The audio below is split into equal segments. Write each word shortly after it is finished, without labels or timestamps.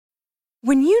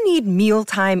When you need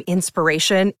mealtime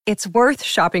inspiration, it's worth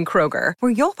shopping Kroger,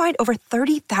 where you'll find over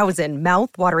 30,000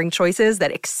 mouth-watering choices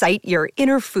that excite your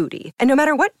inner foodie. And no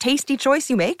matter what tasty choice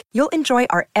you make, you'll enjoy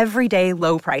our everyday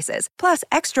low prices, plus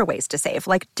extra ways to save,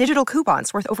 like digital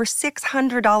coupons worth over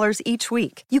 $600 each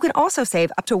week. You can also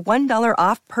save up to $1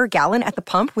 off per gallon at the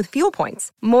pump with fuel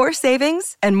points. More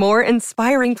savings and more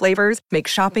inspiring flavors make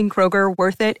shopping Kroger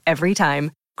worth it every time.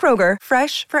 Kroger,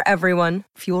 fresh for everyone.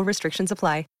 Fuel restrictions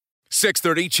apply.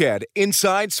 630 CHED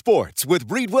Inside Sports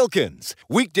with Reed Wilkins.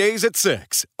 Weekdays at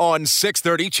 6 on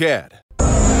 630 CHED.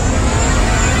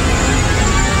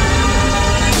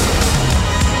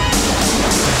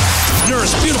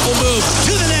 Nurse, beautiful move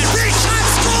to the net. Big shot,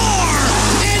 score!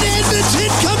 And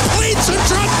Edmonton completes a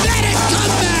dramatic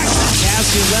comeback.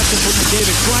 Cassian left it for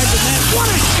McDavid. Drive the net. What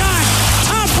a shot!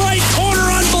 Top right corner,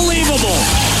 unbelievable.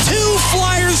 Two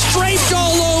Flyers draped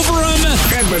all over him.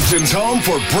 Edmonton's home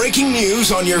for breaking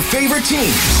news on your favorite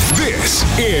teams. This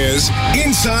is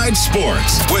Inside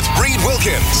Sports with Reed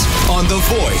Wilkins on the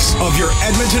voice of your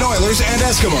Edmonton Oilers and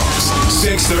Eskimos.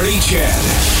 630 CHED.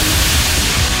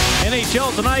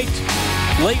 NHL tonight.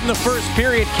 Late in the first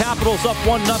period, Capitals up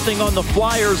 1-0 on the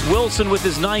Flyers. Wilson with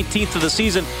his 19th of the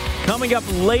season. Coming up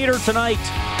later tonight,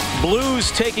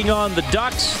 Blues taking on the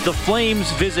Ducks. The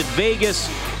Flames visit Vegas.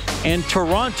 And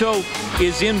Toronto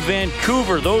is in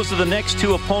Vancouver. Those are the next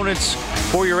two opponents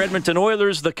for your Edmonton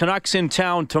Oilers. The Canucks in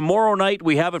town tomorrow night.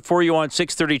 We have it for you on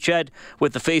 630 CHED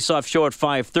with the face-off show at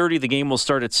 5:30. The game will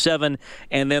start at 7.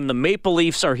 And then the Maple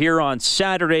Leafs are here on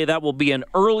Saturday. That will be an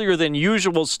earlier than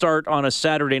usual start on a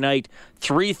Saturday night.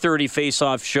 3:30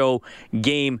 face-off show,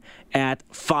 game at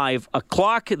 5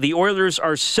 o'clock. The Oilers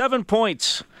are 7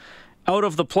 points out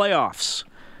of the playoffs.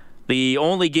 The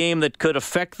only game that could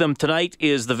affect them tonight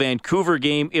is the Vancouver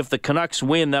game. If the Canucks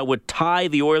win, that would tie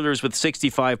the Oilers with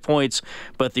 65 points,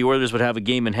 but the Oilers would have a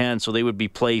game in hand, so they would be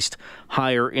placed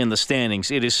higher in the standings.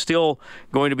 It is still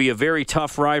going to be a very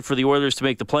tough ride for the Oilers to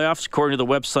make the playoffs. According to the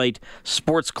website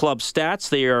Sports Club Stats,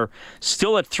 they are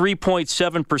still at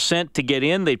 3.7% to get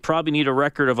in. They'd probably need a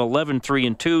record of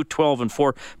 11-3-2,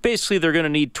 12-4. Basically, they're going to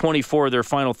need 24 of their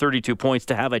final 32 points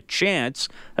to have a chance.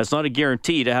 That's not a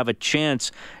guarantee, to have a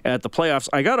chance at the playoffs.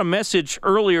 I got a message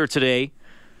earlier today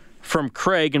from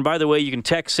Craig, and by the way, you can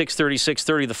text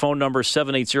 630-630. The phone number is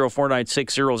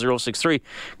 780-496-0063.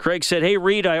 Craig said, "Hey,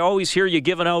 Reed, I always hear you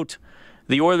giving out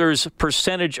the Oilers'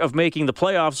 percentage of making the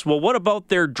playoffs. Well, what about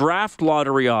their draft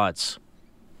lottery odds?"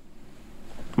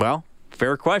 Well,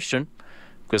 fair question,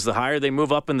 because the higher they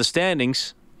move up in the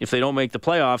standings, if they don't make the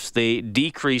playoffs, they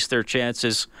decrease their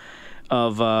chances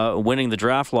of winning the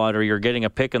draft lottery or getting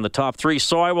a pick in the top 3.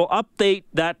 So I will update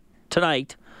that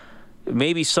tonight.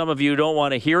 Maybe some of you don't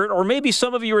want to hear it, or maybe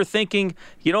some of you are thinking,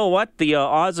 you know what, the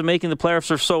odds of making the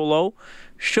playoffs are so low.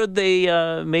 Should they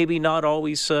maybe not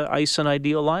always ice an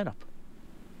ideal lineup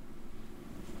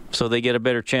so they get a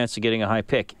better chance of getting a high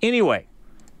pick? Anyway,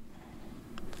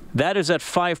 that is at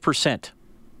 5%.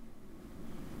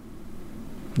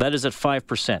 That is at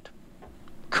 5%.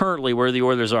 Currently, where the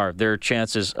Oilers are, their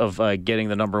chances of getting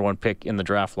the number 1 pick in the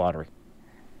draft lottery.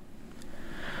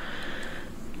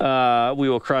 We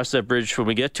will cross that bridge when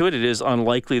we get to it. It is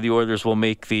unlikely the Oilers will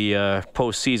make the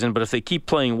postseason, but if they keep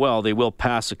playing well, they will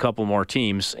pass a couple more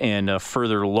teams and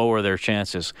further lower their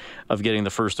chances of getting the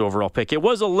first overall pick. It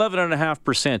was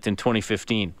 11.5% in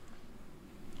 2015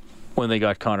 when they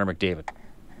got Connor McDavid.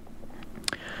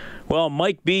 Well,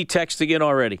 Mike B texted in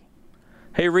already.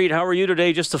 "Hey, Reed, how are you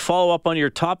today? Just to follow up on your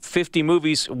top 50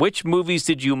 movies, which movies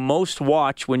did you most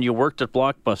watch when you worked at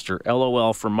Blockbuster?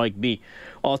 LOL," from Mike B.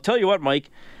 Well, I'll tell you what, Mike.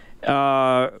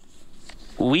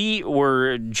 We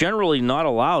were generally not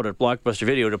allowed at Blockbuster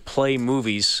Video to play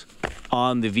movies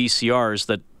on the VCRs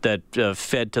that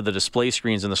fed to the display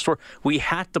screens in the store. We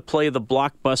had to play the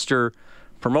Blockbuster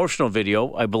promotional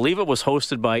video. I believe it was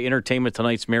hosted by Entertainment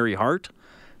Tonight's Mary Hart,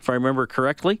 if I remember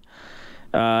correctly.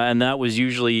 And that was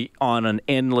usually on an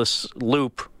endless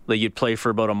loop that you'd play for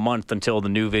about a month until the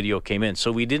new video came in.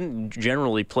 So we didn't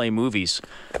generally play movies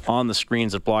on the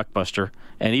screens at Blockbuster.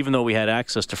 And even though we had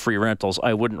access to free rentals,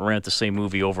 I wouldn't rent the same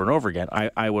movie over and over again.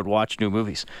 I would watch new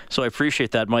movies. So I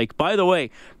appreciate that, Mike. By the way,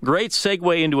 great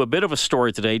segue into a bit of a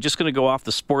story today. Just going to go off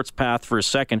the sports path for a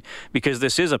second, because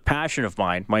this is a passion of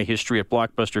mine, my history at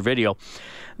Blockbuster Video.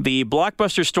 The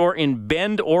Blockbuster store in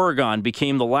Bend, Oregon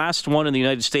became the last one in the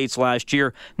United States last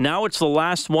year. Now it's the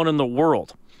last one in the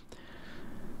world.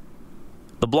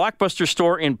 The Blockbuster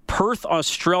store in Perth,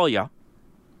 Australia,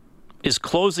 is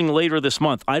closing later this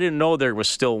month. I didn't know there was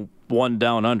still one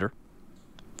down under.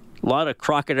 A lot of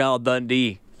Crocodile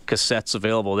Dundee cassettes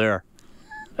available there,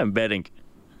 I'm betting.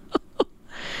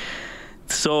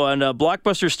 So, and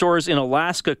Blockbuster stores in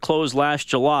Alaska closed last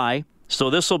July. So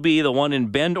this will be the one in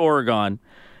Bend, Oregon,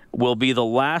 will be the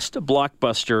last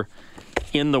Blockbuster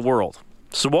in the world.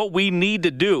 So what we need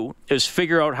to do is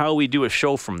figure out how we do a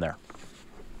show from there.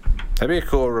 That'd be a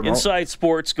cool remote. Inside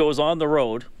Sports goes on the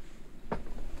road.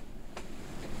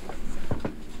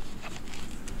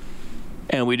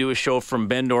 And we do a show from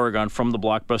Bend, Oregon, from the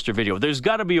Blockbuster Video. There's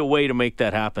got to be a way to make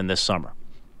that happen this summer.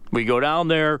 We go down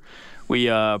there, we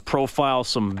profile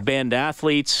some Bend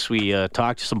athletes, we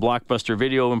talk to some Blockbuster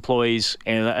Video employees,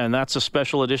 and that's a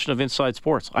special edition of Inside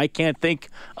Sports. I can't think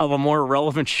of a more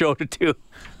relevant show to do.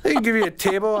 They can give you a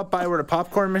table up by where the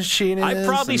popcorn machine is. I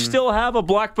probably still have a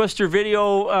Blockbuster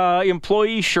Video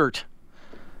employee shirt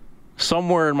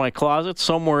somewhere in my closet,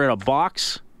 somewhere in a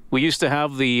box. We used to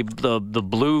have the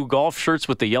blue golf shirts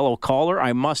with the yellow collar.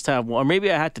 I must have one. Or maybe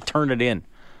I had to turn it in.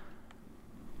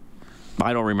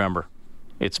 I don't remember.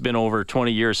 It's been over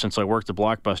 20 years since I worked at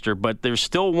Blockbuster, but there's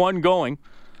still one going.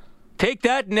 Take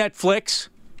that, Netflix.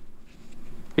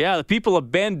 Yeah, the people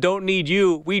of Bend don't need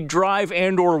you. We drive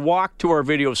and or walk to our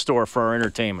video store for our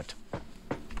entertainment.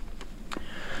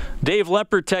 Dave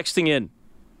Leppard texting in.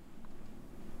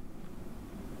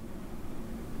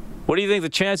 What do you think the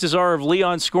chances are of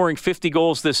Leon scoring 50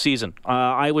 goals this season?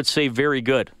 I would say very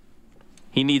good.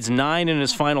 He needs 9 in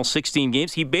his final 16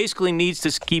 games. He basically needs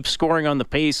to keep scoring on the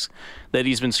pace that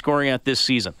he's been scoring at this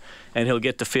season, and he'll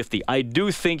get to 50. I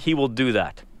do think he will do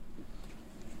that.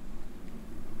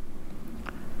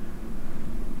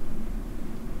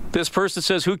 This person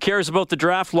says, who cares about the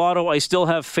draft lotto? I still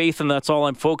have faith, and that's all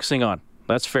I'm focusing on.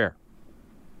 That's fair.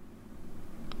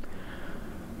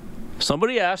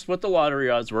 Somebody asked what the lottery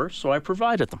odds were, so I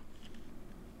provided them.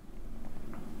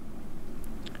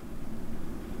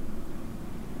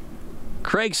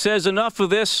 Craig says, enough of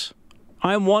this.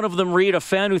 I'm one of them, Reed, a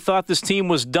fan who thought this team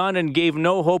was done and gave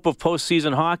no hope of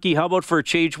postseason hockey. How about for a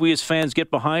change, we as fans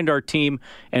get behind our team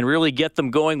and really get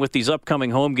them going with these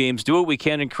upcoming home games, do what we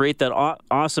can and create that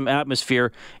awesome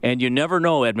atmosphere. And you never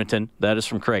know, Edmonton. That is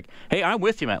from Craig. Hey, I'm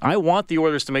with you, man. I want the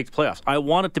Oilers to make the playoffs. I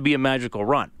want it to be a magical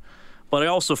run. But I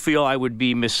also feel I would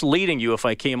be misleading you if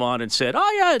I came on and said,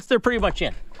 oh, yeah, they're pretty much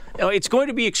in. It's going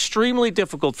to be extremely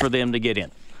difficult for them to get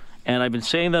in. And I've been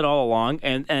saying that all along,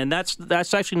 and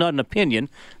that's actually not an opinion.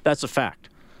 That's a fact.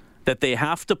 That they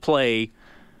have to play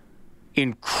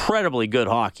incredibly good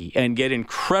hockey and get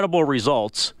incredible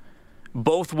results,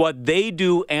 both what they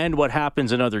do and what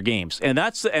happens in other games. And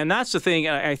that's the thing.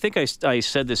 I think I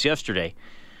said this yesterday,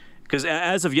 because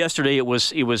as of yesterday, it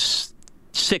was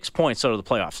 6 points out of the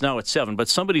playoffs. Now it's 7. But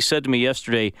somebody said to me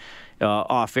yesterday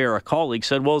off air, a colleague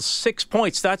said, well, 6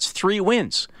 points, that's 3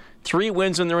 wins. 3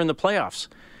 wins and they're in the playoffs.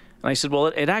 And I said, well,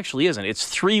 it actually isn't. It's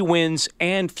 3 wins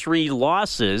and 3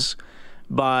 losses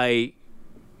by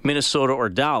Minnesota or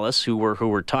Dallas, who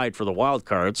were tied for the wild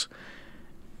cards.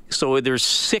 So there's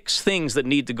 6 things that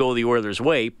need to go the Oilers'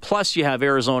 way, plus you have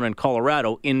Arizona and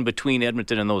Colorado in between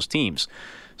Edmonton and those teams.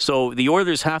 So the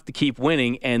Oilers have to keep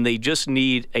winning, and they just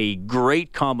need a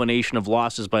great combination of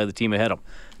losses by the team ahead of them.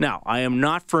 Now, I am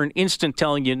not for an instant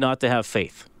telling you not to have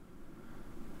faith.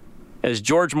 As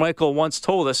George Michael once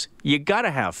told us, you got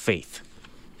to have faith.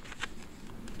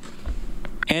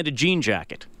 And a jean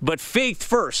jacket. But faith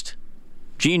first.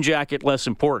 Jean jacket less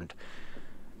important.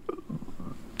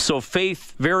 So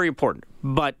faith, very important.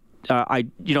 But, hey,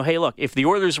 look, if the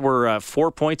Oilers were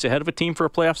 4 points ahead of a team for a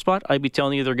playoff spot, I'd be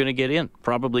telling you they're going to get in.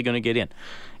 Probably going to get in.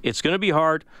 It's going to be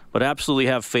hard, but absolutely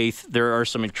have faith. There are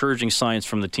some encouraging signs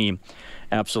from the team.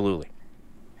 Absolutely.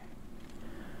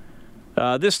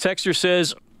 This texter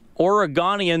says,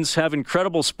 Oregonians have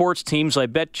incredible sports teams. I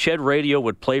bet Ched Radio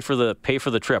would pay for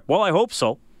the trip. Well, I hope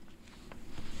so.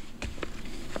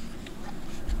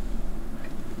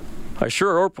 I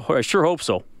sure hope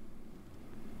so.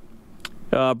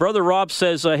 Brother Rob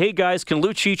says, hey guys, can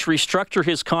Lucic restructure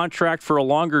his contract for a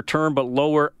longer term but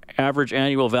lower average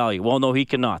annual value? Well, no, he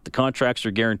cannot. The contracts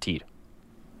are guaranteed.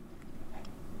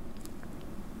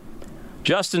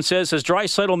 Justin says, has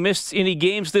Draisaitl missed any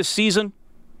games this season?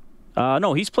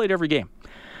 No, he's played every game.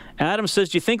 Adam says,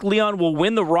 do you think Leon will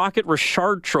win the Rocket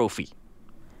Richard Trophy?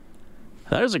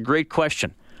 That is a great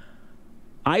question.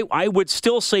 I would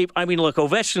still say, look,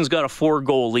 Ovechkin's got a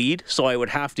 4-goal lead, so I would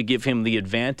have to give him the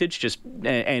advantage,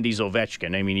 and he's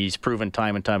Ovechkin. He's proven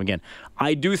time and time again.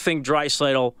 I do think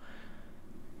Draisaitl,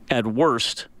 at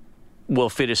worst, will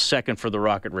finish second for the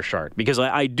Rocket Richard, because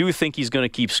I do think he's going to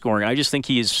keep scoring. I just think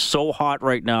he is so hot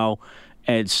right now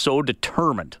and so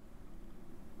determined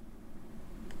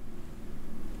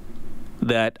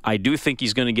that I do think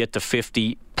he's going to get to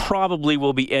 50. Probably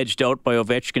will be edged out by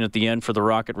Ovechkin at the end for the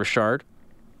Rocket Richard.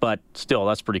 But still,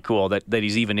 that's pretty cool that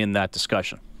he's even in that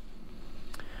discussion.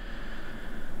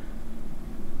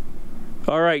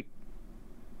 All right.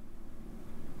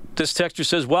 This texter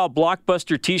says, wow,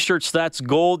 Blockbuster T-shirts, that's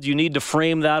gold. You need to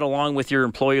frame that along with your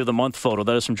Employee of the Month photo.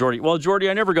 That is from Jordy. Well, Jordy,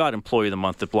 I never got Employee of the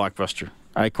Month at Blockbuster.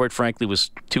 I, quite frankly,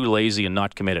 was too lazy and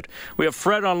not committed. We have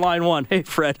Fred on line one. Hey,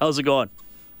 Fred, how's it going?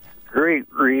 Great,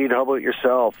 Reed. How about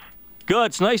yourself? Good.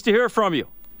 It's nice to hear from you.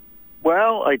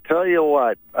 Well, I tell you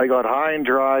what, I got high and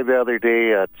dry the other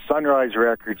day at Sunrise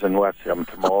Records in West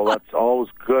Edmonton. That's always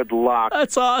good luck.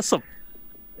 That's awesome.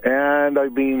 And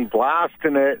I've been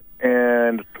blasting it.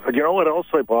 And you know what else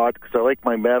I bought? Because I like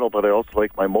my metal, but I also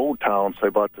like my Motown. So I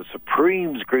bought the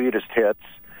Supreme's Greatest Hits,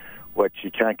 which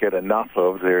you can't get enough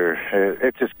of.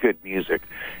 It's just good music.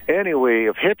 Anyway,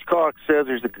 if Hitchcock says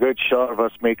there's a good shot of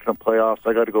us making the playoffs,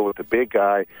 I got to go with the big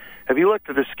guy. Have you looked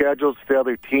at the schedules of the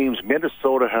other teams?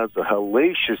 Minnesota has a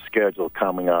hellacious schedule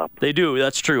coming up. They do.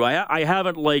 That's true. I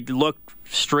haven't looked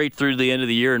straight through the end of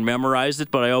the year and memorized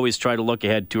it, but I always try to look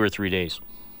ahead 2 or 3 days.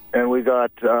 And we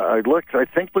got, I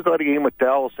think we got a game with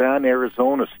Dallas and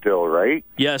Arizona still, right?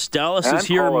 Yes, Dallas is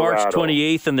here March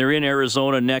 28th, and they're in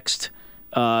Arizona next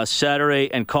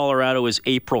Saturday, and Colorado is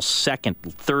April 2nd,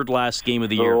 third last game of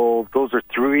the year. So those are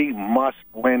 3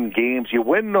 must-win games. You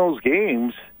win those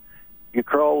games, you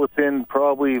crawl within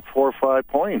probably 4 or 5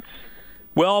 points.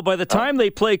 Well, by the time they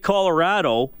play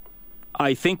Colorado,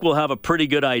 I think we'll have a pretty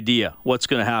good idea what's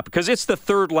going to happen, because it's the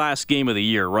third last game of the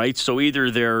year, right? So either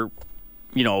they're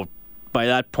by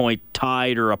that point,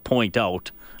 tied or a point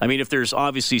out. I mean, if there's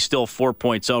obviously still 4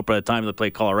 points out by the time they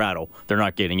play Colorado, they're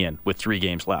not getting in with 3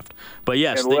 games left. But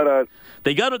yes,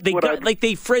 they got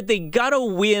to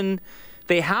win.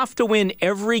 They have to win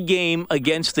every game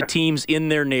against the teams in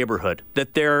their neighborhood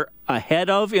that they're ahead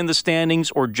of in the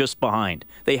standings or just behind.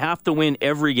 They have to win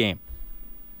every game.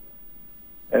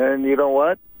 And you know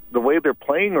what? The way they're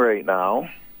playing right now,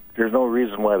 there's no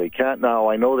reason why they can't. Now,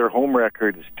 I know their home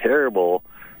record is terrible.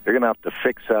 They're going to have to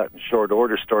fix that in short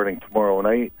order starting tomorrow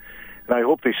night. And I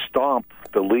hope they stomp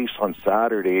the Leafs on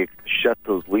Saturday, shut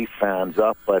those Leaf fans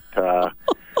up. But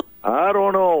I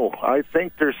don't know. I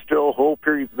think there's still hope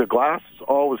here. The glass is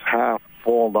always half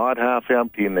full, not half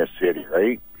empty in this city,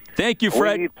 right? Thank you,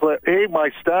 Fred. Hey,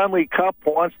 my Stanley Cup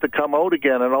wants to come out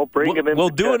again, and I'll bring it in. We'll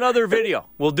do another video.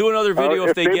 We'll do another video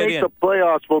if they get in. If they make the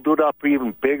playoffs, we'll do it up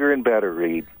even bigger and better,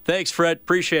 Reed. Thanks, Fred.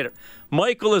 Appreciate it.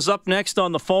 Michael is up next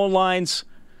on the phone lines.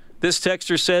 This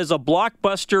texter says, a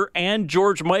Blockbuster and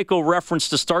George Michael reference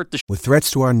to start the show. With threats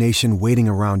to our nation waiting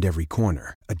around every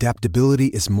corner, adaptability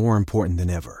is more important than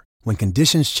ever. When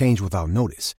conditions change without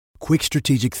notice, quick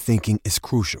strategic thinking is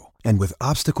crucial. And with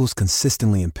obstacles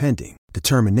consistently impending,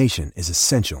 determination is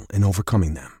essential in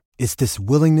overcoming them. It's this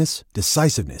willingness,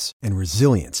 decisiveness, and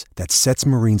resilience that sets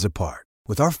Marines apart.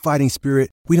 With our fighting spirit,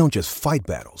 we don't just fight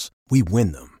battles, we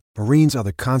win them. Marines are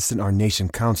the constant our nation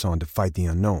counts on to fight the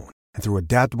unknown. And through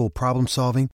adaptable problem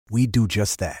solving, we do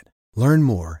just that. Learn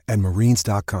more at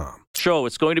Marines.com. Show.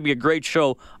 It's going to be a great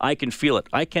show. I can feel it.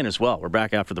 I can as well. We're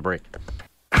back after the break.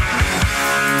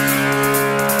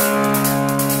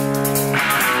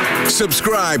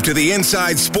 Subscribe to the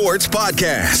Inside Sports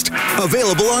Podcast.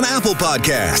 Available on Apple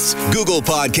Podcasts, Google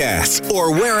Podcasts,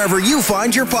 or wherever you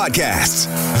find your podcasts.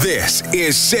 This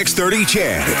is 630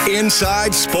 CHED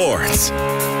Inside Sports.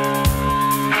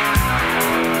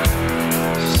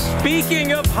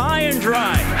 Speaking of high and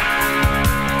dry,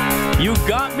 you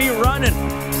got me running.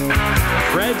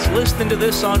 Fred's listening to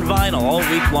this on vinyl all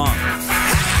week long.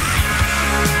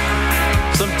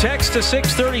 Some text to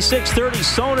 630.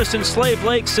 Sonus in Slave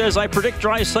Lake says, I predict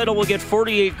Draisaitl will get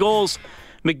 48 goals.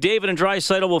 McDavid and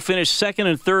Draisaitl will finish second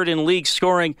and third in league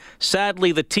scoring.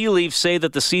 Sadly, the Tea Leaves say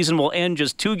that the season will end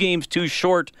just 2 games too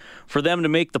short for them to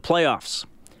make the playoffs.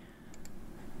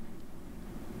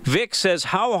 Vic says,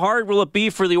 how hard will it be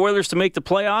for the Oilers to make the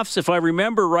playoffs? If I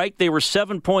remember right, they were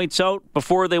 7 points out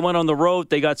before they went on the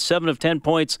road. They got 7 of 10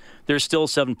 points. They're still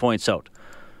 7 points out.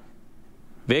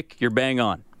 Vic, you're bang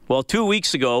on. Well, 2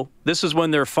 weeks ago, this is when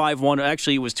their 5-1,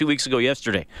 actually it was 2 weeks ago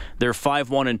yesterday, their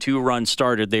 5-1-2 run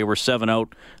started. They were 7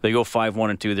 out. They go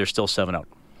 5-1-2. They're still 7 out.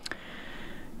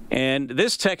 And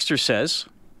this texter says,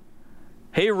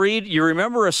 hey, Reed, you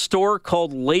remember a store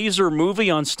called Laser Movie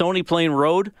on Stony Plain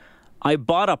Road? I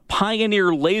bought a Pioneer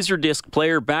Laserdisc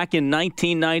player back in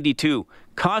 1992.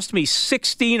 Cost me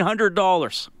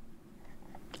 $1,600.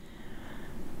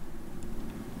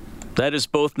 That is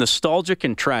both nostalgic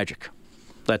and tragic,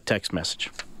 that text message.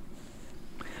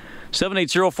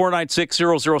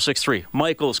 780-496-0063.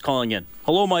 Michael is calling in.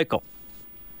 Hello, Michael.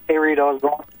 Hey, Reed, how's it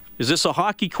going? Is this a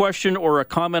hockey question or a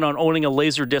comment on owning a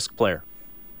Laserdisc player?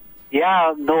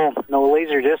 Yeah, no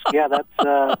laser disc. Yeah, that's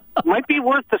might be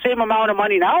worth the same amount of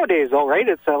money nowadays, though, right?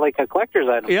 It's like a collector's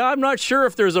item. Yeah, I'm not sure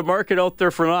if there's a market out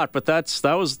there for not, but that's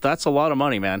a lot of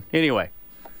money, man. Anyway.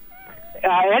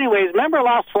 Anyways, remember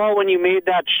last fall when you made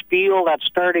that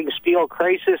starting spiel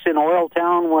crisis in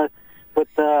Oiltown with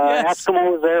the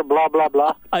Eskimos there, blah, blah,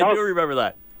 blah? I do remember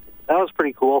that. That was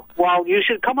pretty cool. Well, you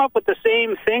should come up with the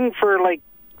same thing for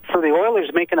the Oilers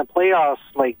making a playoffs,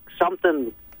 like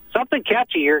something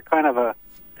catchy. You're kind of a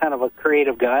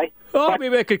creative guy. Well,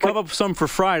 maybe I could come up with some for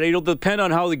Friday. It'll depend on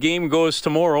how the game goes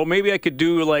tomorrow. Maybe I could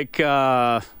do like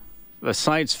a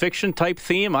science fiction type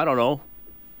theme. I don't know.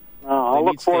 I'll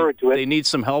look forward to it. They need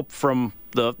some help from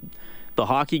the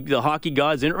hockey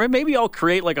gods. Or maybe I'll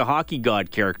create like a hockey god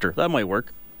character. That might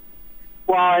work.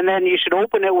 Well, and then you should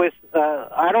open it with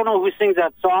I don't know who sings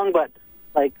that song, but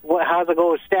like how's it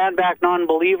go? Stand back,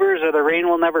 non-believers, or the rain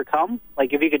will never come.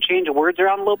 Like if you could change the words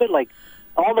around a little bit, like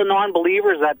all the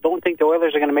non-believers that don't think the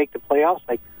Oilers are going to make the playoffs,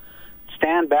 like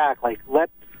stand back. Like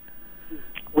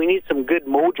we need some good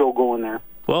mojo going there.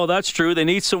 Well, that's true. They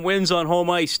need some wins on home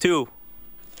ice too.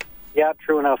 Yeah,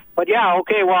 true enough. But yeah,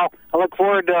 okay. Well, I look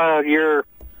forward to your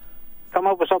come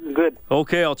up with something good.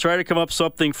 Okay, I'll try to come up with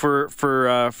something for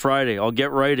Friday. I'll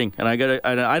get writing, and I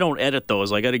don't edit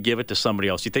those. I got to give it to somebody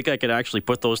else. You think I could actually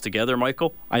put those together,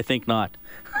 Michael? I think not.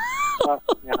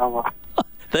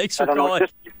 Thanks for calling.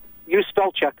 Use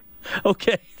spell check.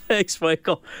 Okay, thanks,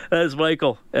 Michael. That is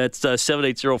Michael. That's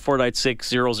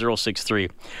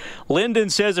 780-496-0063. Lyndon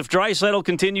says if Draisaitl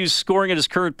continues scoring at his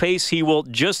current pace, he will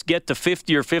just get to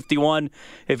 50 or 51.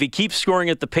 If he keeps scoring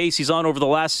at the pace he's on over the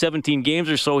last 17 games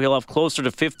or so, he'll have closer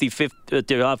to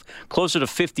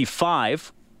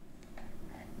 55.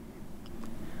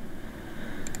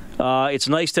 It's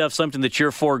nice to have something to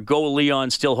cheer for. Go Leon,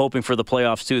 still hoping for the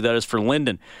playoffs too. That is for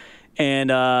Lyndon. And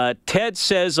Ted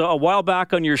says, a while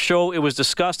back on your show, it was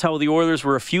discussed how the Oilers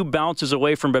were a few bounces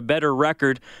away from a better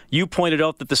record. You pointed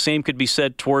out that the same could be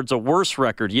said towards a worse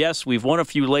record. Yes, we've won a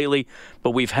few lately,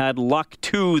 but we've had luck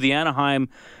too. The Anaheim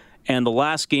and the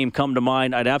last game come to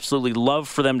mind. I'd absolutely love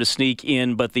for them to sneak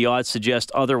in, but the odds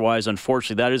suggest otherwise,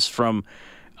 unfortunately. That is from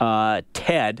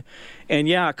Ted. And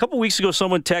yeah, a couple weeks ago,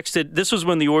 someone texted, this was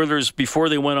when the Oilers, before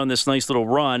they went on this nice little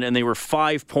run, and they were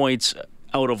 5 points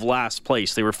out of last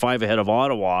place. They were 5 ahead of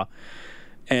Ottawa.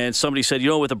 And somebody said,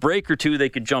 with a break or two, they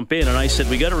could jump in. And I said,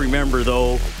 we got to remember,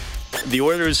 though, the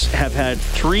Oilers have had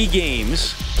 3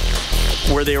 games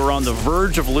where they were on the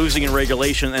verge of losing in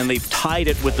regulation, and they've tied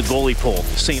it with the goalie poll.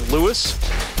 St. Louis,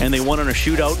 and they won on a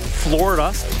shootout.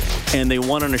 Florida, and they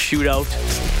won on a shootout.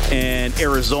 And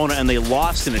Arizona, and they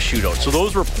lost in a shootout. So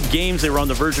those were games they were on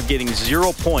the verge of getting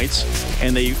 0 points,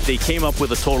 and they came up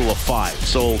with a total of 5.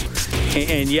 So,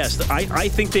 and yes, I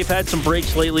think they've had some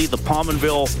breaks lately. The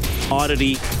Pominville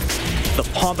Oddity,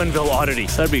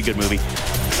 that'd be a good movie.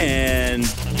 And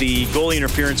the goalie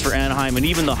interference for Anaheim, and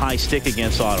even the high stick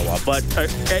against Ottawa. But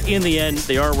in the end,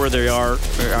 they are where they are.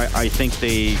 I think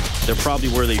they're probably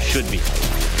where they should be.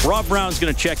 Rob Brown's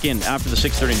going to check in after the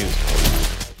 6:30 news.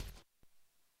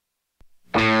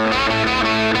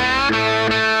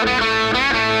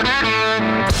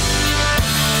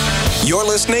 You're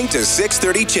listening to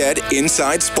 630 CHED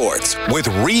Inside Sports with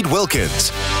Reed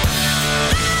Wilkins.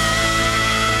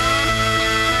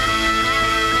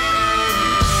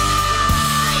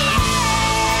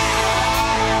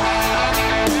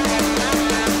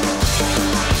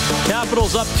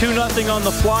 Capitals up 2-0 on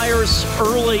the Flyers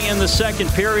early in the second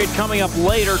period. Coming up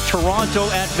later, Toronto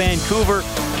at Vancouver,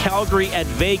 Calgary at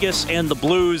Vegas, and the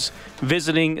Blues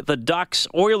visiting the Ducks.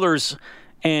 Oilers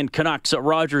and Canucks at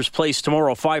Rogers Place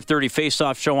tomorrow, 5:30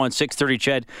 face-off show on 6:30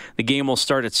 CHED. The game will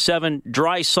start at 7.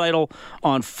 Draisaitl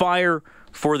on fire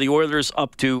for the Oilers,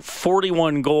 up to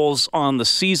 41 goals on the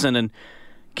season. And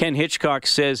Ken Hitchcock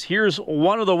says, here's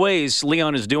one of the ways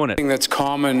Leon is doing it. The thing that's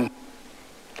common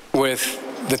with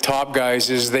the top guys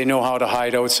is they know how to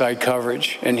hide outside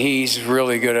coverage, and he's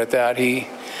really good at that. He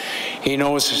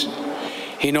knows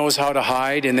how to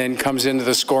hide and then comes into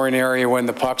the scoring area when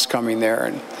the puck's coming there.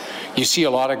 And you see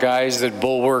a lot of guys that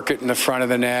bulwark it in the front of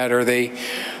the net, or they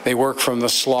work from the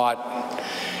slot.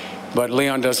 But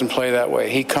Leon doesn't play that way.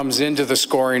 He comes into the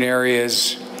scoring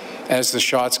areas as the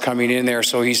shot's coming in there,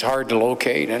 so he's hard to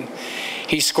locate. And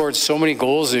he scored so many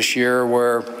goals this year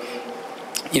where,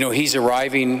 he's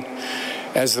arriving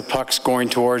as the puck's going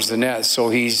towards the net. So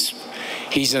he's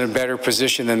in a better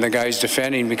position than the guys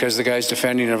defending, because the guys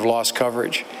defending have lost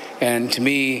coverage. And to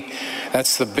me,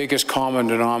 that's the biggest common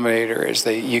denominator, is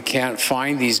that you can't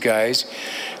find these guys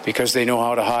because they know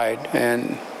how to hide.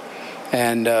 And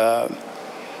any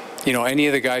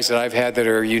of the guys that I've had that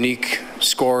are unique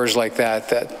scorers like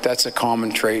that's a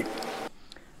common trait.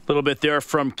 A little bit there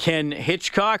from Ken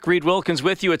Hitchcock. Reed Wilkins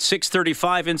with you at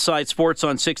 6:35 Inside Sports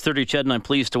on 6:30 CHED, and I'm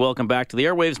pleased to welcome back to the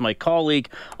airwaves my colleague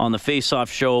on the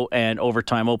Face-Off Show and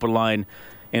Overtime Open Line,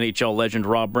 NHL legend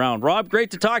Rob Brown. Rob,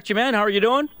 great to talk to you, man. How are you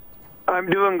doing? I'm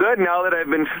doing good now that I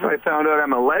found out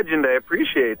I'm a legend. I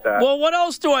appreciate that. Well, what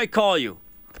else do I call you?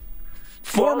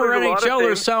 Former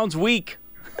NHLer sounds weak.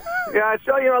 Yeah,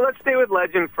 so, let's stay with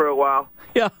legend for a while.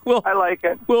 Yeah, I like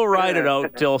it. We'll ride it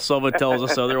out till someone tells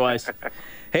us otherwise.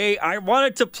 Hey, I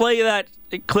wanted to play that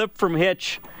clip from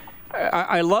Hitch.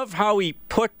 I love how he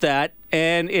put that,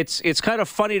 and it's kind of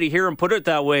funny to hear him put it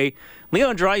that way.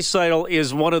 Leon Draisaitl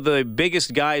is one of the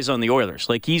biggest guys on the Oilers.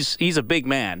 Like, he's a big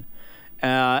man,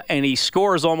 and he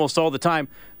scores almost all the time.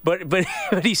 But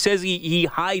he says he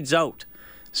hides out.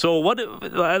 So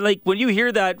when you hear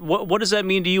that, what does that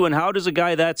mean to you, and how does a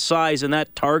guy that size and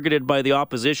that targeted by the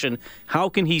opposition, how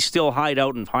can he still hide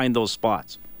out and find those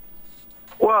spots?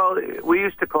 Well, we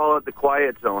used to call it the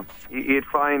quiet zone. You'd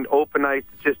find open ice,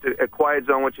 just a quiet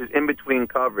zone, which is in between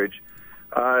coverage.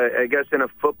 I guess in a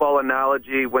football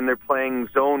analogy, when they're playing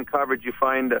zone coverage, you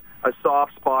find a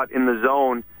soft spot in the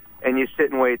zone, and you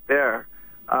sit and wait there.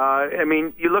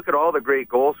 You look at all the great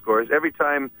goal scorers. Every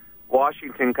time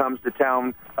Washington comes to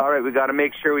town, all right, we got to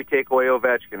make sure we take away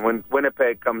Ovechkin. When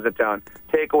Winnipeg comes to town,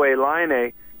 take away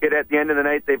Laine. Yet at the end of the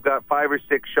night, they've got 5 or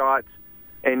 6 shots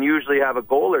and usually have a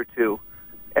goal or two.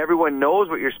 Everyone knows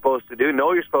what you're supposed to do,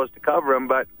 you're supposed to cover them,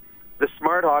 but the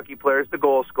smart hockey players, the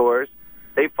goal scorers,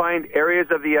 they find areas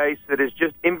of the ice that is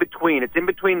just in between. It's in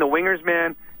between the winger's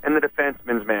man and the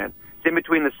defenseman's man. It's in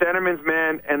between the centerman's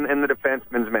man and the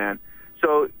defenseman's man.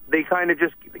 So they kind of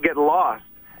just get lost.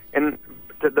 And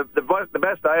the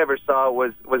best I ever saw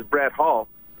was Brett Hull.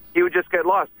 He would just get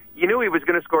lost. You knew he was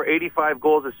going to score 85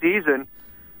 goals a season,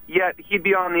 yet he'd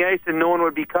be on the ice and no one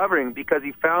would be covering because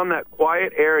he found that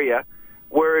quiet area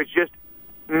where it's just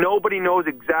nobody knows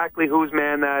exactly whose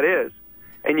man that is.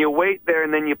 And you wait there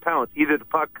and then you pounce. Either the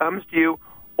puck comes to you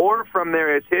or from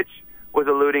there, as Hitch was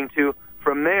alluding to,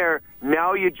 from there,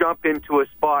 now you jump into a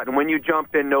spot. And when you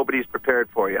jump in, nobody's prepared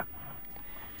for you.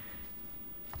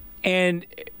 And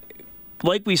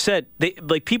like we said,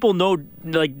 people know,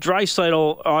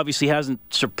 Draisaitl obviously hasn't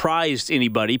surprised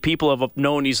anybody. People have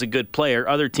known he's a good player.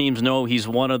 Other teams know he's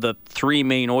one of the 3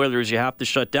 main Oilers you have to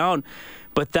shut down.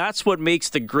 But that's what makes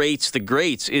the greats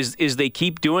is they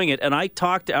keep doing it. And I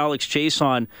talked to Alex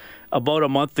Chiasson about a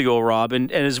month ago, Rob, and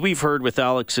as we've heard with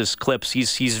Alex's clips,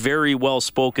 he's very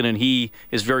well-spoken and he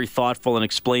is very thoughtful and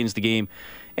explains the game.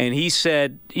 And he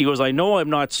goes, I know I'm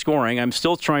not scoring. I'm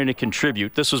still trying to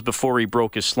contribute. This was before he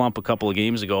broke his slump a couple of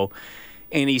games ago.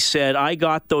 And he said, I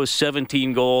got those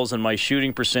 17 goals and my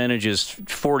shooting percentage is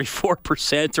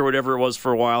 44% or whatever it was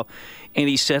for a while. And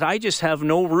he said, I just have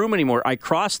no room anymore. I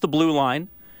cross the blue line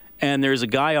and there's a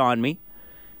guy on me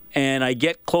and I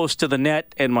get close to the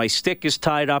net and my stick is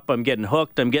tied up. I'm getting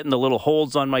hooked. I'm getting the little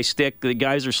holds on my stick. The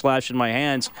guys are slashing my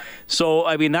hands. So,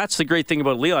 that's the great thing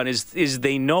about Leon is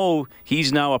they know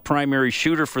he's now a primary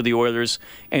shooter for the Oilers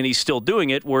and he's still doing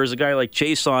it, whereas a guy like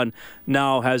Chiasson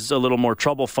now has a little more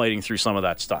trouble fighting through some of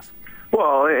that stuff.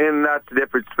 Well, and that's the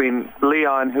difference between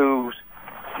Leon, who's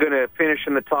going to finish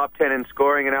in the top 10 in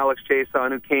scoring, and Alex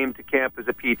Chiasson, who came to camp as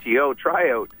a PTO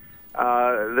tryout.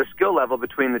 The skill level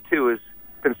between the two is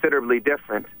considerably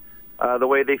different. The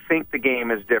way they think the game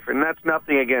is different. And that's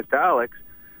nothing against Alex.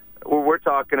 We're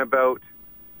talking about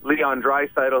Leon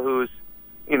Draisaitl, who's,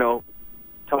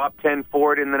 top 10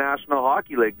 forward in the National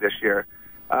Hockey League this year.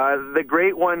 The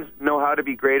great ones know how to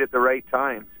be great at the right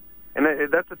times. And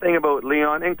that's the thing about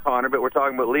Leon and Connor, but we're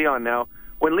talking about Leon now.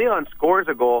 When Leon scores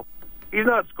a goal, he's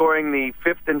not scoring the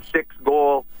 5th and 6th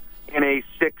goal in a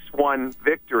 6-1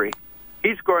 victory.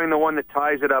 He's scoring the one that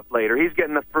ties it up later. He's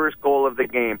getting the first goal of the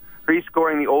game. Or he's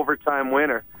scoring the overtime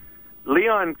winner.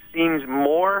 Leon seems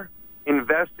more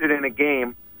invested in a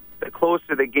game the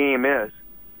closer the game is.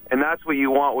 And that's what you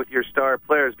want with your star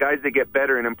players, guys that get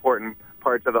better in important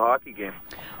parts of the hockey game.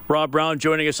 Rob Brown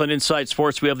joining us on Inside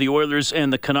Sports. We have the Oilers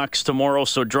and the Canucks tomorrow.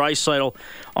 So Draisaitl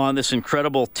on this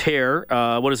incredible tear.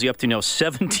 What is he up to now?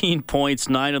 17 points,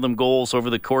 9 of them goals over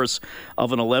the course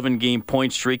of an 11-game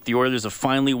point streak. The Oilers have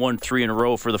finally won 3 in a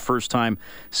row for the first time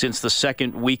since the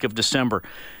second week of December.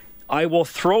 I will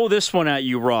throw this one at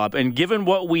you, Rob. And given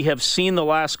what we have seen the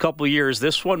last couple of years,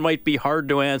 this one might be hard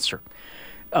to answer.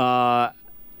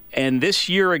 And this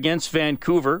year against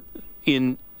Vancouver,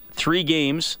 in 3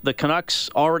 games, the Canucks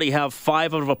already have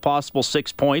 5 out of a possible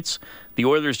 6 points. The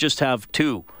Oilers just have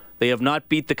 2. They have not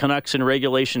beat the Canucks in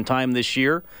regulation time this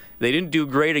year. They didn't do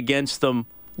great against them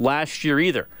last year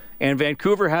either. And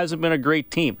Vancouver hasn't been a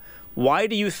great team. Why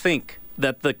do you think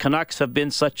that the Canucks have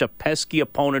been such a pesky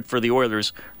opponent for the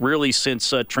Oilers really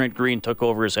since Trent Green took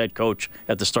over as head coach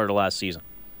at the start of last season?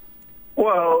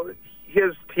 Well,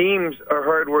 his teams are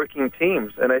hard-working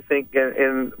teams, and I think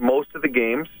in most of the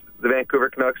games, the Vancouver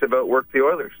Canucks have outworked the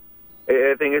Oilers.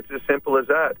 I think it's as simple as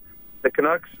that. The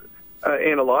Canucks,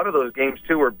 in a lot of those games,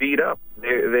 too, were beat up.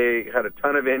 They had a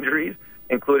ton of injuries,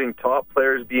 including top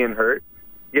players being hurt,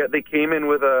 yet they came in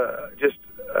with a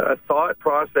thought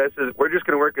process is we're just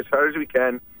going to work as hard as we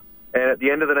can, and at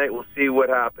the end of the night, we'll see what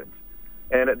happens.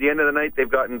 And at the end of the night, they've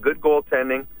gotten good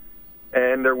goaltending,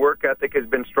 and their work ethic has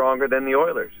been stronger than the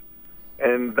Oilers.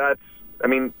 And that's, I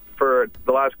mean, for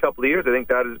the last couple of years, I think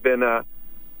that has been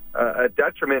a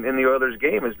detriment in the Oilers'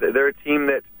 game. Is that they're a team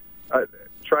that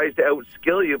tries to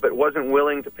outskill you but wasn't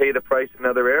willing to pay the price in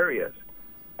other areas.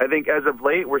 I think as of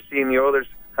late, we're seeing the Oilers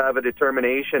have a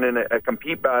determination and a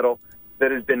compete battle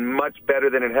that has been much better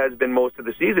than it has been most of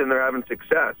the season. They're having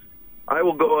success. I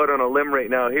will go out on a limb right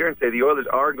now here and say the Oilers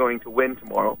are going to win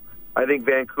tomorrow. I think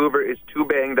Vancouver is too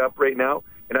banged up right now,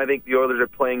 and I think the Oilers are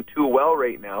playing too well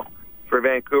right now for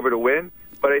Vancouver to win.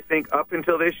 But I think up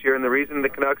until this year, and the reason the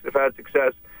Canucks have had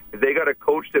success is they got a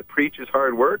coach that preaches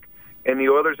hard work, and the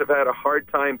Oilers have had a hard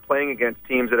time playing against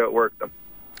teams that outwork them.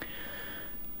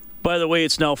 By the way,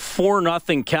 it's now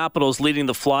 4-0 Capitals leading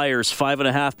the Flyers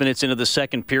 5.5 minutes into the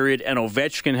second period, and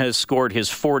Ovechkin has scored his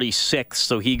 46th,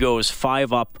 so he goes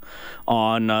 5 up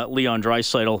on Leon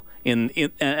Draisaitl. And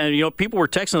you know, people were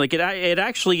texting like it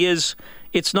actually is.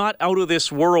 It's not out of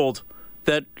this world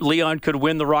that Leon could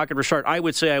win the Rocket Richard. I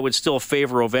would say I would still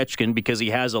favor Ovechkin because he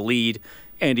has a lead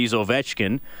and he's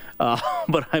Ovechkin.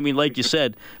 But, I mean, like you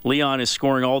said, Leon is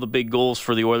scoring all the big goals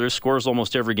for the Oilers, scores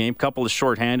almost every game, couple of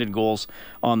shorthanded goals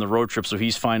on the road trip, so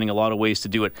he's finding a lot of ways to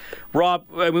do it. Rob,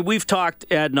 I mean, we've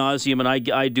talked ad nauseum, and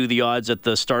I do the odds at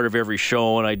the start of every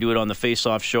show, and I do it on the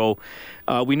Face-Off show.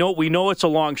 We know it's a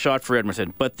long shot for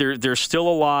Edmonton, but they're still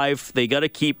alive. They got to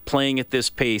keep playing at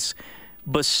this pace.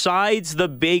 Besides the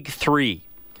big three,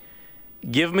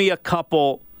 give me a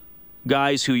couple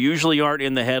guys who usually aren't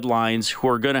in the headlines who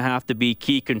are going to have to be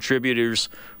key contributors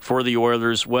for the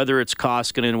Oilers, whether it's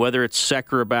Koskinen, whether it's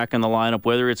Sekera back in the lineup,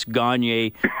 whether it's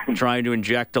Gagne trying to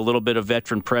inject a little bit of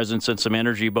veteran presence and some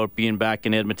energy about being back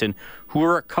in Edmonton. Who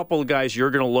are a couple of guys you're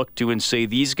going to look to and say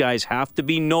these guys have to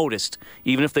be noticed,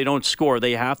 even if they don't score,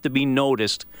 they have to be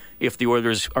noticed if the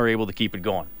Oilers are able to keep it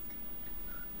going?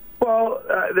 Well,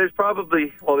 there's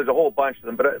a whole bunch of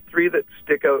them, but three that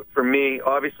stick out for me,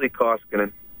 obviously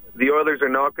Koskinen. The Oilers are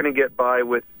not going to get by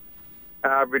with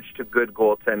average to good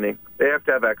goaltending. They have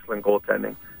to have excellent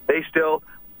goaltending. They still,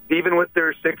 even with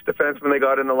their 6 defensemen they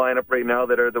got in the lineup right now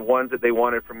that are the ones that they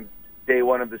wanted from day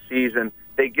one of the season,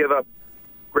 they give up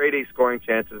grade A scoring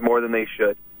chances more than they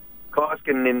should.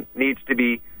 Koskinen needs to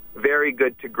be very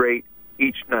good to great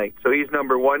each night. So he's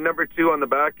number one. Number two on the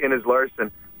back end is Larson.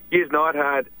 He has not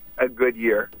had a good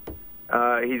year.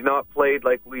 He's not played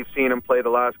like we've seen him play the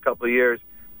last couple of years.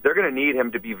 They're going to need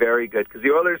him to be very good because the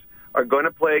Oilers are going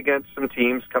to play against some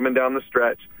teams coming down the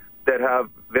stretch that have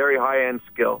very high-end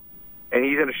skill. And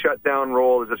he's in a shutdown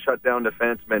role as a shutdown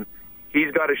defenseman.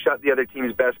 He's got to shut the other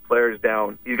team's best players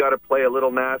down. He's got to play a little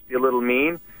nasty, a little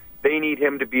mean. They need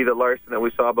him to be the Larson that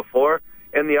we saw before.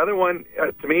 And the other one,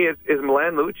 to me, is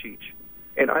Milan Lucic.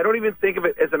 And I don't even think of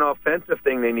it as an offensive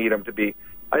thing they need him to be.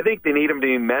 I think they need him to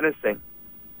be menacing.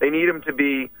 They need him to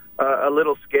be a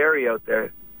little scary out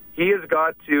there. He has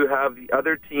got to have the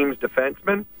other team's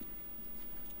defensemen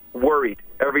worried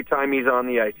every time he's on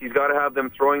the ice. He's got to have them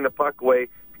throwing the puck away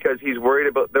because they're worried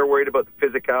about the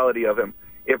physicality of him.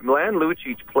 If Milan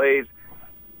Lucic plays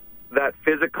that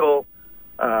physical,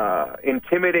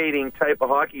 intimidating type of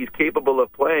hockey he's capable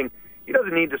of playing, he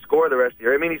doesn't need to score the rest of the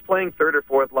year. I mean, he's playing third or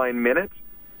fourth line minutes,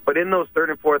 but in those third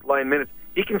and fourth line minutes,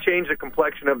 he can change the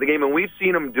complexion of the game, and we've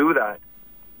seen him do that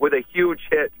with a huge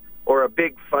hit or a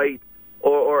big fight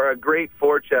or a great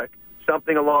forecheck,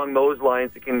 something along those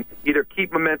lines that can either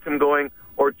keep momentum going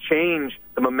or change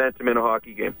the momentum in a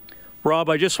hockey game. Rob,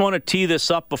 I just want to tee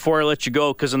this up before I let you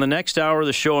go, because in the next hour of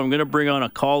the show, I'm going to bring on a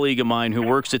colleague of mine who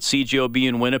works at CJOB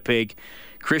in Winnipeg,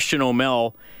 Christian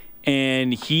O'Mell,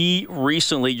 and he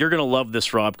recently, you're going to love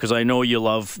this, Rob, because I know you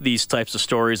love these types of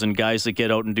stories and guys that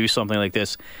get out and do something like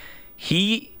this.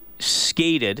 He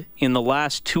skated in the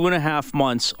last 2.5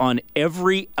 months on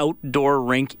every outdoor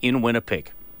rink in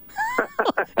Winnipeg.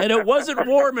 And it wasn't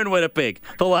warm in Winnipeg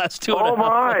the last 2.5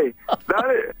 months. Oh,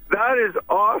 my. That is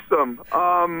awesome.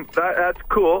 That's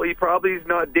cool. He probably is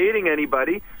not dating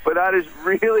anybody, but that is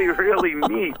really, really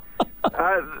neat.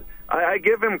 I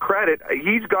give him credit.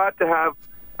 He's got to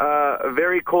have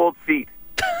very cold feet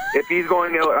if he's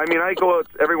going out. I mean, I go out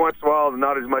every once in a while,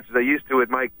 not as much as I used to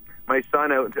with my my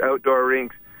son outdoor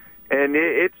rinks, and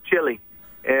it's chilly.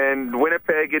 And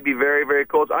Winnipeg, it'd be very, very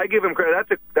cold. I give him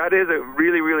credit. That is a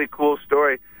really, really cool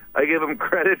story. I give him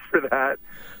credit for that.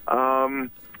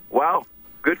 Wow,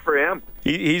 good for him.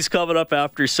 He's coming up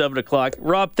after 7 o'clock.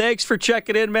 Rob, thanks for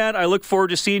checking in, man. I look forward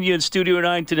to seeing you in Studio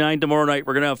 9 tomorrow night.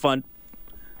 We're going to have fun.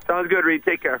 Sounds good, Reed.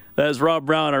 Take care. That is Rob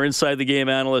Brown, our Inside the Game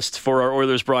analyst for our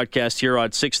Oilers broadcast here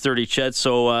on 630 CHED.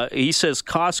 So he says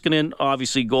Koskinen,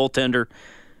 obviously goaltender,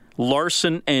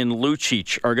 Larson and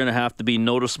Lucic are going to have to be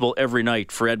noticeable every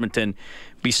night for Edmonton,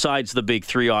 besides the big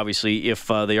three, obviously, if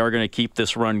they are going to keep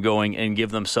this run going and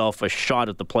give themselves a shot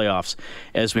at the playoffs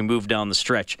as we move down the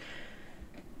stretch.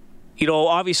 You know,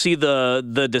 obviously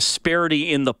the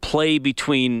disparity in the play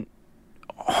between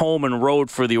home and road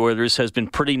for the Oilers has been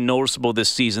pretty noticeable this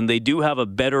season. They do have a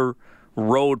better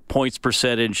road points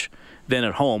percentage than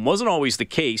at home. Wasn't always the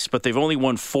case, but they've only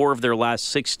won 4 of their last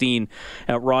 16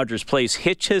 at Rogers Place.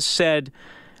 Hitch has said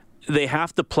they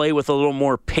have to play with a little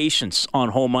more patience on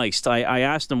home ice. I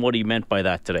asked him what he meant by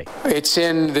that today. It's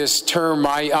in this term,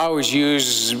 I always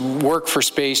use work for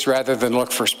space rather than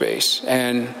look for space.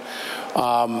 And,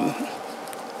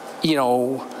 you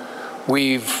know,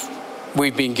 we've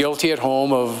been guilty at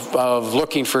home of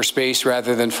looking for space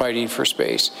rather than fighting for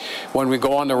space. When we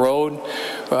go on the road,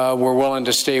 we're willing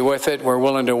to stay with it. We're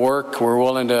willing to work. We're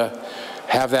willing to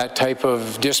have that type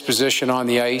of disposition on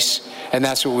the ice. And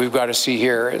that's what we've got to see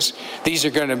here is these are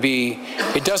going to be,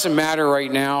 it doesn't matter right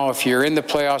now if you're in the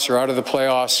playoffs or out of the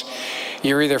playoffs.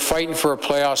 You're either fighting for a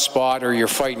playoff spot or you're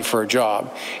fighting for a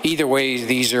job. Either way,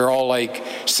 these are all like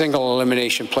single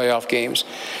elimination playoff games.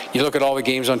 You look at all the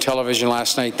games on television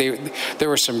last night, there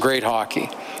was some great hockey.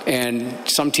 And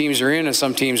some teams are in and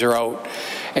some teams are out.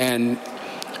 And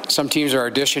some teams are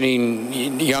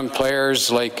auditioning young players.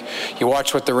 Like you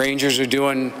watch what the Rangers are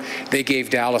doing. They gave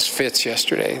Dallas fits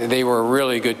yesterday. They were a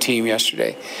really good team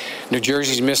yesterday. New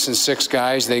Jersey's missing 6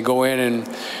 guys. They go in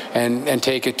and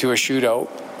take it to a shootout.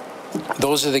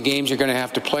 Those are the games you're going to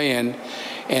have to play in.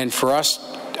 And for us,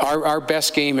 our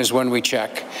best game is when we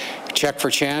check. Check for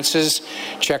chances,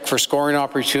 check for scoring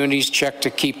opportunities, check to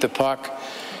keep the puck.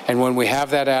 And when we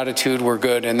have that attitude, we're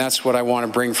good. And that's what I want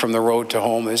to bring from the road to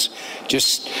home is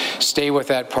just stay with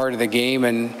that part of the game.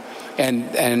 And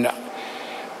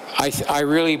I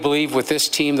really believe with this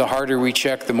team, the harder we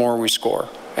check, the more we score.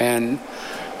 And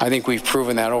I think we've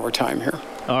proven that over time here.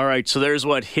 All right, so there's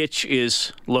what Hitch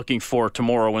is looking for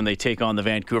tomorrow when they take on the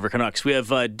Vancouver Canucks. We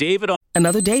have David on.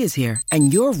 Another day is here,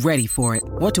 and you're ready for it.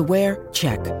 What to wear?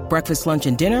 Check. Breakfast, lunch,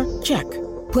 and dinner? Check.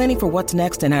 Planning for what's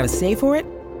next and how to save for it?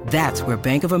 That's where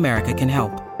Bank of America can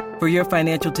help. For your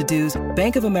financial to-dos,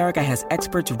 Bank of America has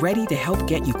experts ready to help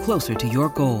get you closer to your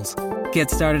goals. Get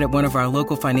started at one of our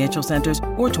local financial centers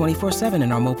or 24/7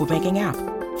 in our mobile banking app.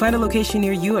 Find a location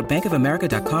near you at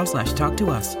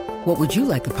bankofamerica.com/talktous. What would you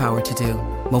like the power to do?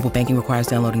 Mobile banking requires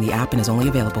downloading the app and is only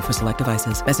available for select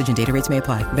devices. Message and data rates may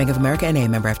apply. Bank of America NA,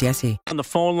 member FDIC. On the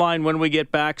phone line when we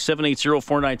get back,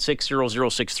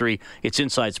 780-496-0063. It's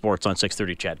Inside Sports on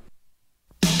 630 CHED.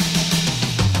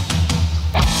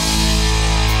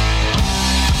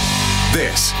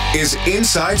 This is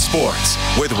Inside Sports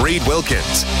with Reed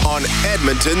Wilkins on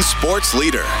Edmonton Sports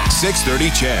Leader, 630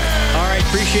 CHED. All right,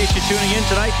 appreciate you tuning in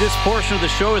tonight. This portion of the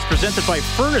show is presented by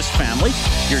Furnace Family,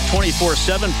 your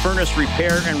 24/7 furnace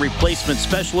repair and replacement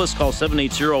specialist. Call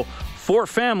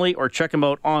 780-4FAMILY or check them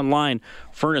out online,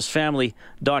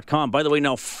 furnacefamily.com. By the way,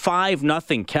 now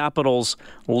 5-0 Capitals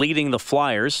leading the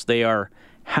Flyers. They are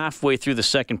halfway through the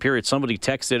second period. Somebody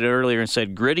texted earlier and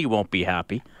said Gritty won't be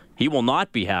happy. He will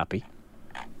not be happy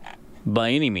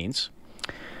by any means.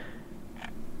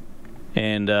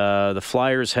 And the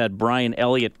Flyers had Brian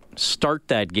Elliott start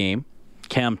that game.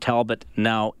 Cam Talbot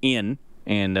now in,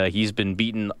 and he's been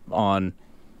beaten on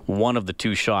one of the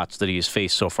 2 shots that he has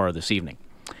faced so far this evening.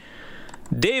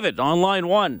 David, on line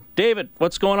 1. David,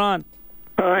 what's going on?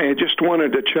 I just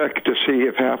wanted to check to see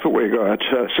if Hathaway got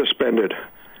suspended.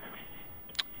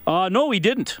 No, he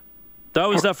didn't. That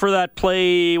was for that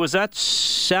play. Was that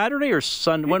Saturday or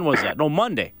Sunday? When was that? No,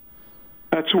 Monday.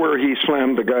 That's where he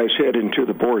slammed the guy's head into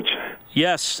the boards.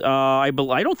 Yes, I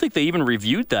don't think they even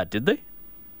reviewed that, did they?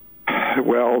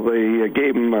 Well, they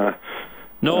gave him.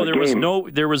 No,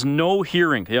 there was no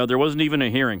hearing. Yeah, there wasn't even a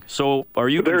hearing. So, are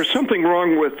you? There's something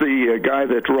wrong with the guy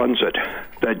that runs it.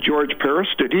 That George Paris.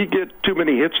 Did he get too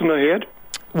many hits in the head?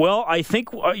 Well, I think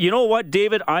you know what,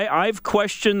 David. I've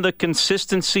questioned the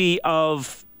consistency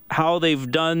of how they've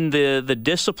done the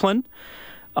discipline.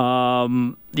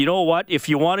 You know what? If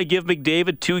you want to give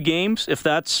McDavid 2 games, if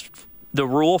that's the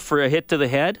rule for a hit to the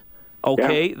head,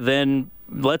 okay, then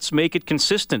let's make it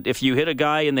consistent. If you hit a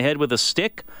guy in the head with a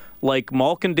stick, like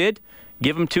Malkin did,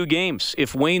 give him 2 games.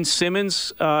 If Wayne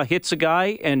Simmons hits a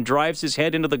guy and drives his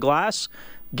head into the glass,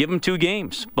 give him 2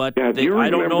 games. But do you I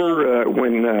don't remember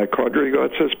when Kadri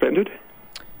got suspended?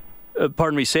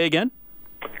 Pardon me, say again?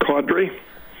 Kadri?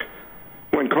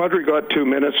 When Kadri got 2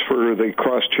 minutes for the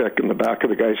cross-check in the back of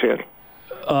the guy's head.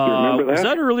 Do you remember that? Was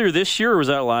that earlier this year or was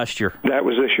that last year? That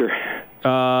was this year.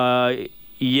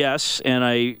 Yes, and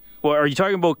are you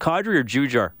talking about Kadri or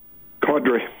Jujar?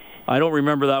 Kadri. I don't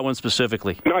remember that one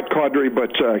specifically. Not Kadri,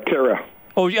 but Kara.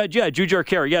 Oh, yeah, Jujar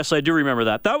Kara. Yes, I do remember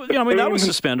that. That was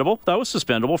suspendable. That was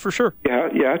suspendable for sure.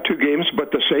 Yeah, 2 games,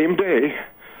 but the same day,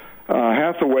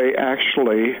 Hathaway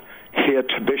actually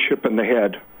hit Bishop in the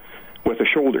head with a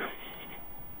shoulder.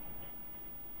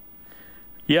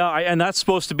 Yeah, and that's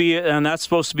supposed to be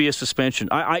a suspension.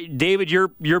 David,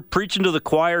 you're preaching to the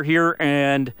choir here,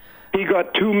 and he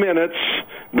got 2 minutes.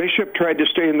 Bishop tried to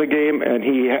stay in the game, and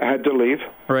he had to leave.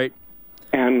 Right.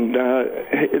 And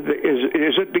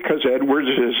is it because Edwards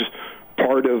is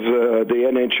part of the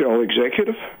NHL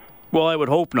executive? Well, I would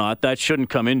hope not. That shouldn't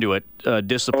come into it.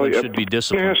 Discipline should be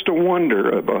discipline. One has to wonder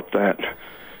about that,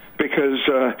 because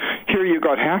here you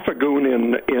got half a goon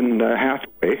in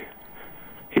Hathaway.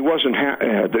 He wasn't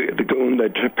the goon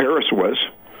that Paris was.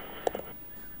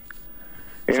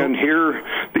 And here,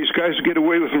 these guys get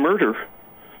away with murder.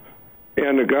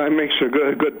 And a guy makes a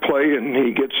good play, and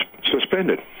he gets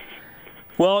suspended.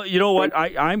 Well, you know what?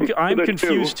 I'm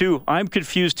confused too. I'm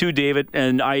confused too, David.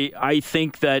 And I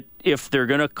think that if they're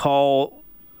going to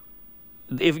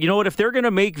if they're going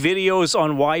to make videos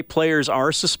on why players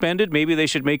are suspended, maybe they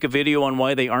should make a video on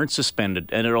why they aren't suspended,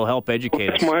 and it'll help educate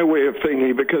us. That's my way of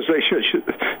thinking, because they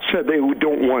said they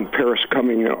don't want Paris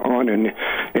coming on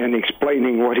and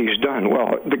explaining what he's done.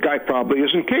 Well, the guy probably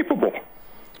isn't capable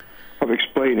of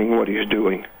explaining what he's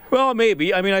doing. Well,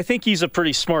 maybe. I mean, I think he's a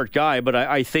pretty smart guy, but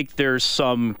I think there's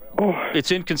some...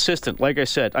 It's inconsistent, like I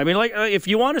said. I mean, if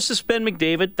you want to suspend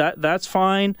McDavid, that's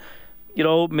fine. You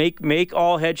know, make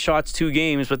all headshots 2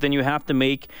 games, but then you have to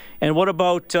make... And what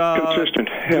about... consistent,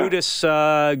 yeah.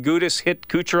 Gudis hit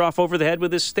Kucherov over the head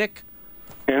with his stick?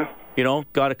 Yeah. You know,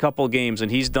 got a couple of games, and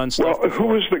he's done stuff Well, before.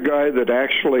 Who was the guy that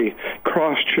actually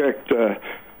cross-checked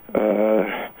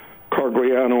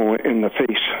Cargliano in the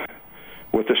face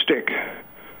with a stick?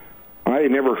 I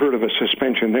never heard of a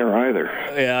suspension there either.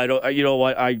 Yeah, I don't. You know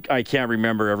what? I can't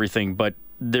remember everything, but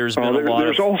there's been a lot.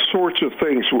 There's all sorts of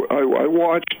things. I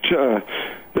watched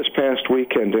this past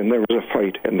weekend, and there was a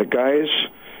fight, and the guys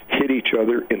hit each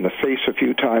other in the face a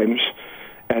few times,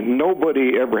 and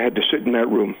nobody ever had to sit in that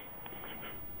room.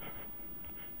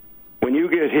 When you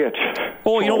get hit...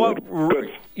 Oh, you know what?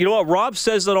 You know what? Rob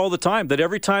says that all the time, that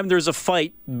every time there's a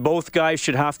fight, both guys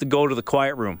should have to go to the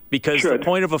quiet room. Because the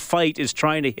point of a fight is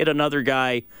trying to hit another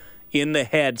guy in the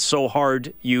head so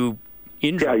hard you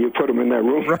injure. Yeah, you put him in that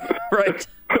room. Right.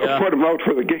 Yeah. Put him out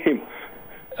for the game.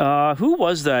 Who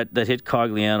was that hit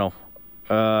Cogliano?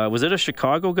 Was it a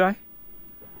Chicago guy?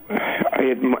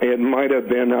 It might have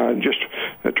been, just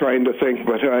trying to think,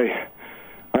 but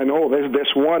I know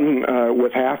this one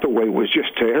with Hathaway was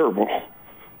just terrible.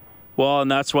 Well,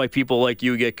 and that's why people like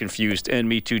you get confused, and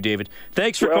me too, David.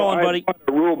 Thanks for calling, buddy. I bought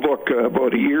a rule book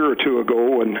about a year or 2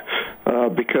 ago, and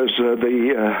because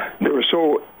there was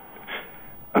so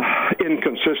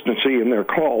inconsistency in their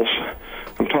calls.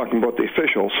 I'm talking about the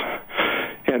officials,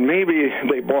 and maybe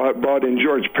they brought in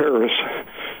George Paris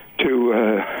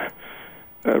to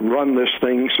run this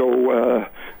thing so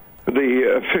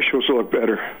the officials look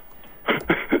better.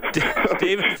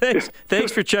 David,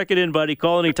 thanks for checking in, buddy.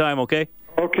 Call anytime, okay?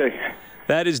 Okay.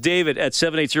 That is David at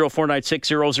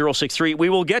 780-496-0063. We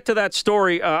will get to that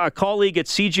story. A colleague at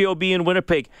CJOB in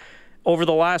Winnipeg over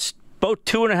the last about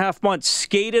 2.5 months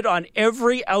skated on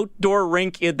every outdoor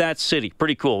rink in that city.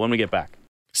 Pretty cool when we get back.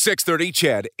 630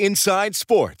 CHED Inside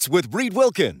Sports with Reed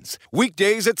Wilkins.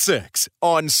 Weekdays at 6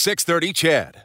 on 630 CHED.